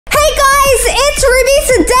it's Ruby.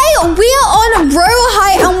 Today we are on Royal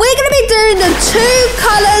High and we're going to be doing the 2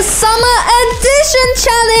 color summer edition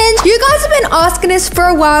challenge. You guys have been asking this for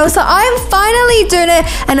a while, so I am finally doing it,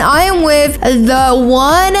 and I am with the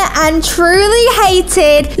one and truly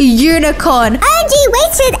hated Unicorn. And you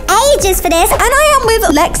waited ages for this. And I am with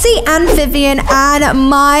Lexi and Vivian and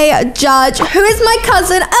my judge, who is my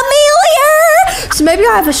cousin, Amelia. So maybe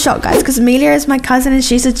I have a shot, guys, because Amelia is my cousin and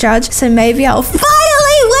she's a judge. So maybe I'll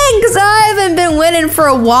finally win, because I haven't been winning for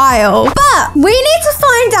a while. But we need to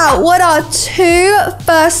find out what our 2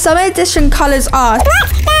 first summer edition colors are.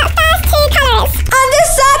 What's the first 2 colors? And the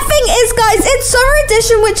sad thing is, guys, it's summer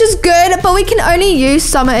edition, which is good, but we can only use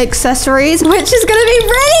summer accessories, which is going to be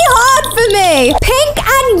really hard for me. Pink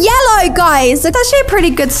and yellow, guys. It's actually a pretty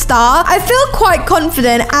good start. I feel quite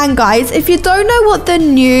confident. And guys, if you don't know what the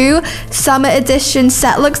new summer edition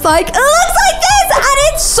set looks like, it looks like this, and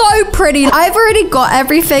it's so pretty. I've already got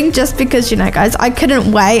everything just because, you know, guys, I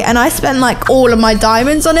couldn't wait, and I spent like all of my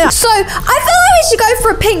diamonds on it. So I feel like we should go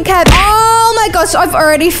for a pink hair. Oh my gosh, I've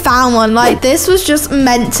already found one. Like, this was just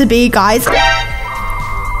meant to be, guys. There's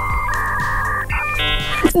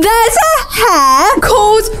a hair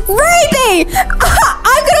called Ruby.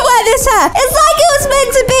 I'm gonna wear this hair. It's like it was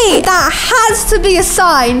meant to be. That has to be a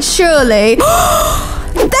sign, surely.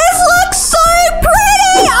 This looks so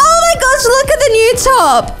pretty. Oh my gosh, look at the new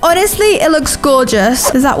top. Honestly, it looks gorgeous.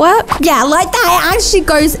 Does that work? Yeah, like that. It actually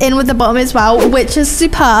goes in with the bottom as well, which is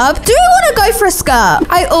superb. Do we want to go for a skirt?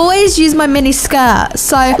 I always use my mini skirt,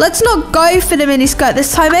 so let's not go for the mini skirt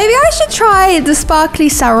this time. Maybe I should try the sparkly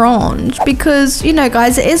sarange, because, you know,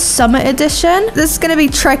 guys, it is summer edition. This is going to be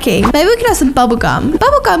tricky. Maybe we can have some bubblegum.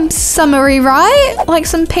 Bubblegum summery, right? Like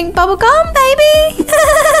some pink bubblegum, maybe?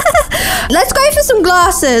 Let's go for some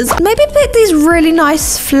glasses. Maybe pick these really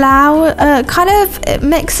nice flower, kind of, it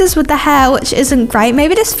mixes with the hair, which isn't great.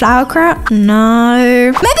 Maybe this flower crown.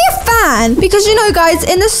 No. Maybe a fan, because, you know, guys,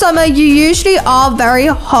 in the summer, you usually are very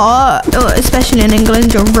hot, especially in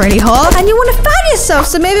England, you're really hot, and you want to fan yourself,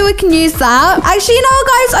 so maybe we can use that. Actually, you know what,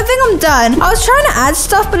 guys, I think I'm done. I was trying to add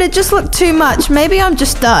stuff, but it just looked too much. Maybe I'm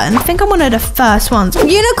just done. I think I'm one of the first ones.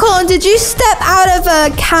 Unicorn, did you step out of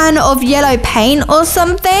a can of yellow paint or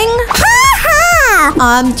something?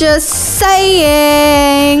 I'm just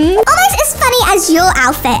saying. Almost as funny as your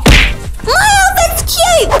outfit. My outfit's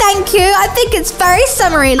cute, thank you. I think it's very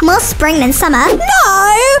summery. More spring than summer.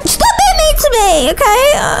 No, stop being mean to me,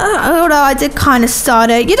 okay? Although I did kind of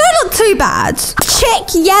start it. You don't look too bad.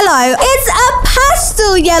 Chick yellow. It's a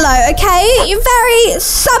pastel yellow, okay? You're very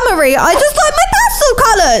summery. I just like my pastel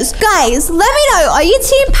colors. Guys, let me know. Are you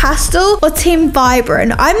team pastel or team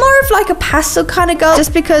vibrant? I'm more of like a pastel kind of girl,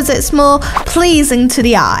 just because it's more pleasing to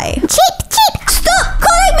the eye. Cheap. Stop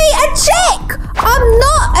calling me a chick. I'm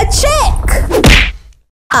not a chick.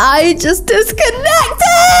 I just disconnected.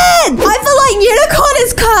 I feel like Unicorn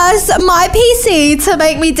has cursed my PC to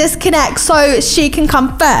make me disconnect so she can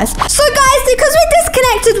come first. So guys, because we're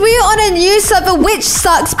disconnected, we're on a new server, which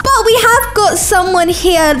sucks, but we have got someone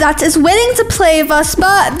here that is willing to play with us.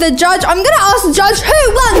 But the judge, I'm gonna ask the judge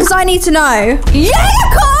who won, because I need to know.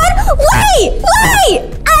 Unicorn, wait.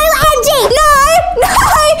 OMG. No,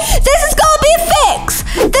 this has got to be a fix.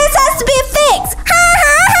 This has to be a fix.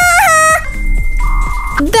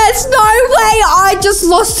 There's no way I just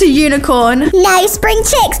lost to Unicorn. No spring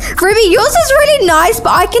chicks. Ruby, yours is really nice,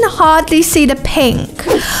 but I can hardly see the pink.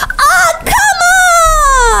 Oh, come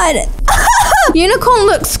on! Unicorn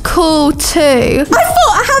looks cool too. I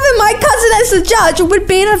thought having my cousin as a judge would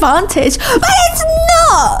be an advantage, but it's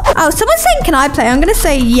not. Oh, someone's saying, can I play? I'm going to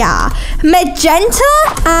say yeah. Magenta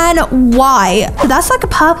and white. That's like a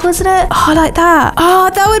purple, isn't it? Oh, I like that. Oh,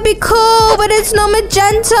 that would be cool, but it's not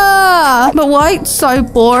magenta. But white's so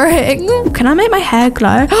boring. Can I make my hair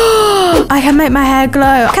glow? I can make my hair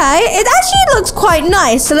glow. Okay, it actually looks quite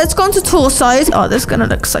nice. So let's go on to torsos. Oh, this is going to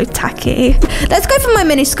look so tacky. Let's go for my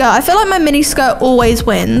mini skirt. I feel like my mini skirt always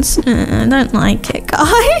wins. I don't like it,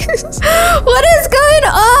 guys. What is going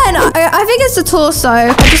on? I think it's the torso.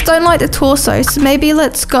 I just don't like the torso. So maybe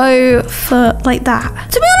let's go for like that.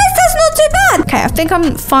 To be honest, that's not too bad. Okay, I think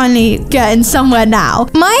I'm finally getting somewhere now.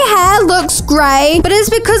 My hair looks grey, but it's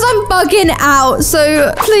because I'm bugging out.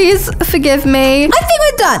 So please forgive me. I think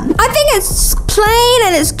we're done. I think it's plain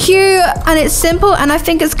and it's cute and it's simple, and I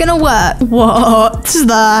think it's gonna work. What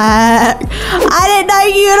the heck? I didn't know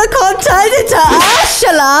Unicorn turned into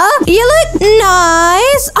Ursula. You look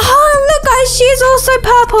nice. Oh, look, guys, she's also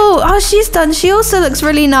purple. Oh, she's done. She also looks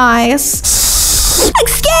really nice.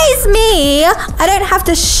 Excuse me. I don't have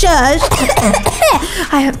to shush.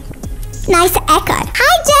 I have... Nice echo.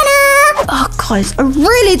 Hi, Jenna. Oh, guys, I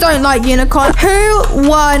really don't like Unicorn. Who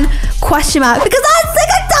won? Question mark. Because I'm sick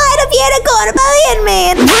and tired of Unicorn bullying me.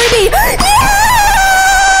 And Ruby.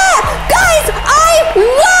 Yeah! Guys, I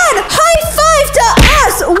won! High five to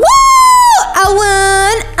us! Woo! I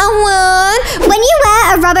won. When you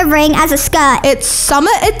wear a rubber ring as a skirt, It's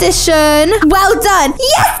summer edition. Well done.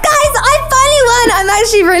 Yes, guys, I finally won. I'm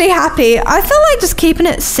actually really happy. I feel like just keeping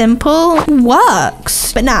it simple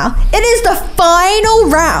works. But now, it is the final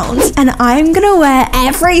round. And I'm going to wear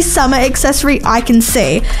every summer accessory I can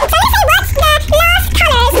see. what's the last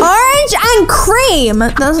colours? Orange and cream.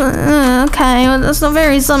 That's okay. Well, that's not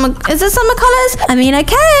very summer. Is it summer colors? I mean,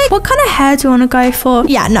 okay. What kind of hair do you want to go for?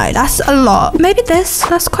 Yeah, no, that's a lot. Maybe this.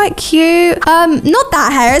 That's quite cute. Not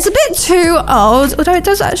that hair. It's a bit too old, although it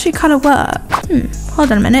does actually kind of work.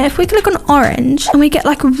 Hold on a minute. If we click on orange and we get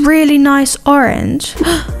like a really nice orange.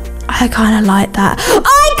 I kind of like that.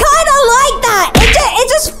 I kind of like that. It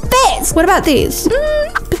just fits. What about these?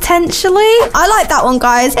 Potentially. I like that one,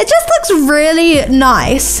 guys. It just looks really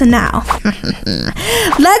nice. Now,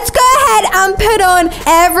 let's go ahead and put on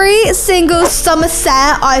every single summer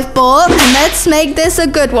set I've bought. And let's make this a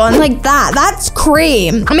good one. Like that. That's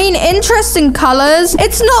cream. I mean, interesting colors.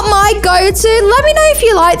 It's not my go-to. Let me know if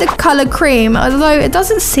you like the color cream, although it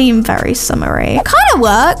doesn't seem very summery. Kind of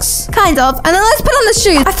works. Kind of. And then let's put on the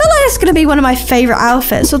shoes. I feel like it's gonna be one of my favorite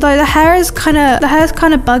outfits, although the hair is kind of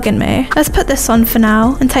bugging me. Let's put this on for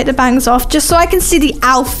now and take the bangs off just so I can see the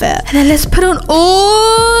outfit. And then let's put on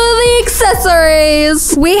all the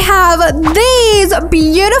accessories. We have these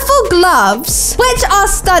beautiful gloves, which are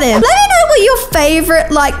stunning. Let me know what your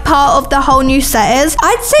favorite like part of the whole new set is.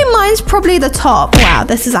 I'd say mine's probably the top. Wow,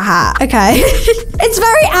 this is a hat. Okay. It's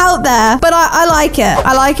very out there, but I like it.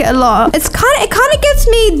 I like it a lot. It kind of gives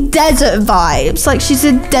me desert vibes. Like she's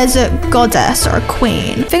a desert goddess or a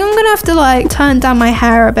queen. I think I'm gonna have to like turn down my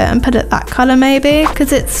hair a bit and put it that color maybe,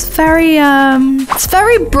 because it's very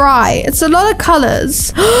bright. It's a lot of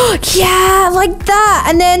colors. Yeah, like that.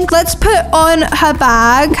 And then let's put on her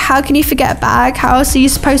bag. How can you forget a bag? How else are you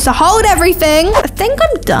supposed to hold everything? I think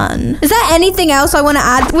I'm done. Is there anything else I want to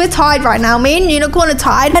add? We're tied right now. Me and Unicorn are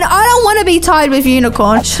tied, and I don't want to be tied with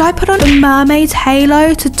Unicorn. Should I put on the mermaid's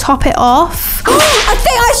halo to top it off? I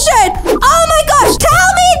think I should. Oh my gosh.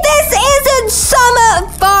 Tell me this isn't summer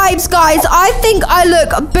vibes, guys. I think I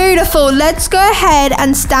look beautiful. Let's go ahead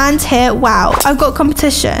and stand here. Wow, I've got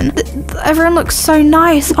competition. Everyone looks so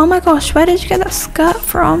nice. Oh my gosh, where did you get that skirt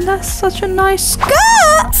from? That's such a nice skirt.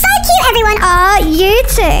 So cute, everyone. Oh, you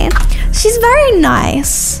too. She's very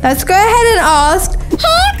nice. Let's go ahead and ask. Who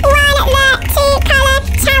won the 2-colour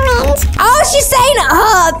challenge? Oh, she's saying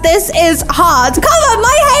hard. This is hard. Come on,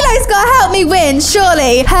 my halo's gotta help me win,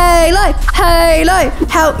 surely. Halo, halo,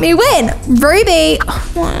 help me win. Ruby.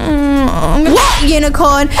 What,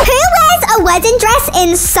 Unicorn? Who wears a wedding dress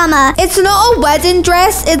in summer? It's not a wedding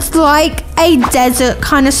dress. It's like a desert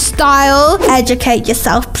kind of style. Educate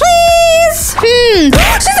yourself, please. She's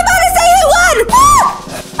about to say who won.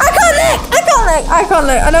 I can't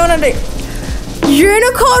look. I don't want to look.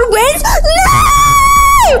 Unicorn wins.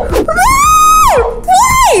 No!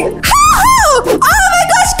 Wait! How? Oh my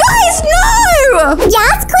gosh, guys, no!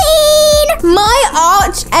 Yes, queen! My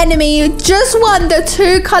arch enemy just won the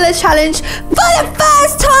 2-color challenge for the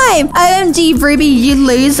first time. OMG, Ruby, you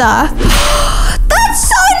loser. That's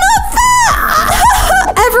so not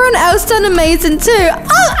fair. Everyone else done amazing too. I'm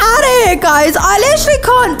out of here, guys. I literally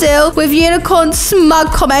can't deal with Unicorn's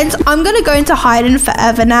smug comments. I'm gonna go into hiding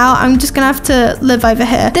forever now. I'm just gonna have to live over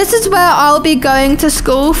here. This is where I'll be going to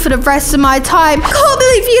school for the rest of my time. Can't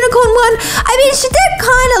believe Unicorn won. I mean, she did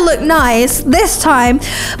kind of look nice this time,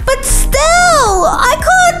 but still, I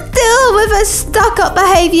can't deal with her stuck-up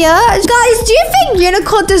behavior. Guys, do you think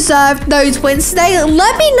Unicorn deserved those wins today?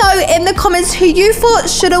 Let me know in the comments who you thought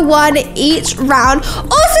should have won each round.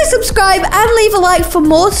 Also, subscribe and leave a like for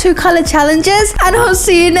more 2-color challenges, and I'll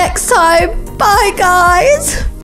see you next time. Bye, guys.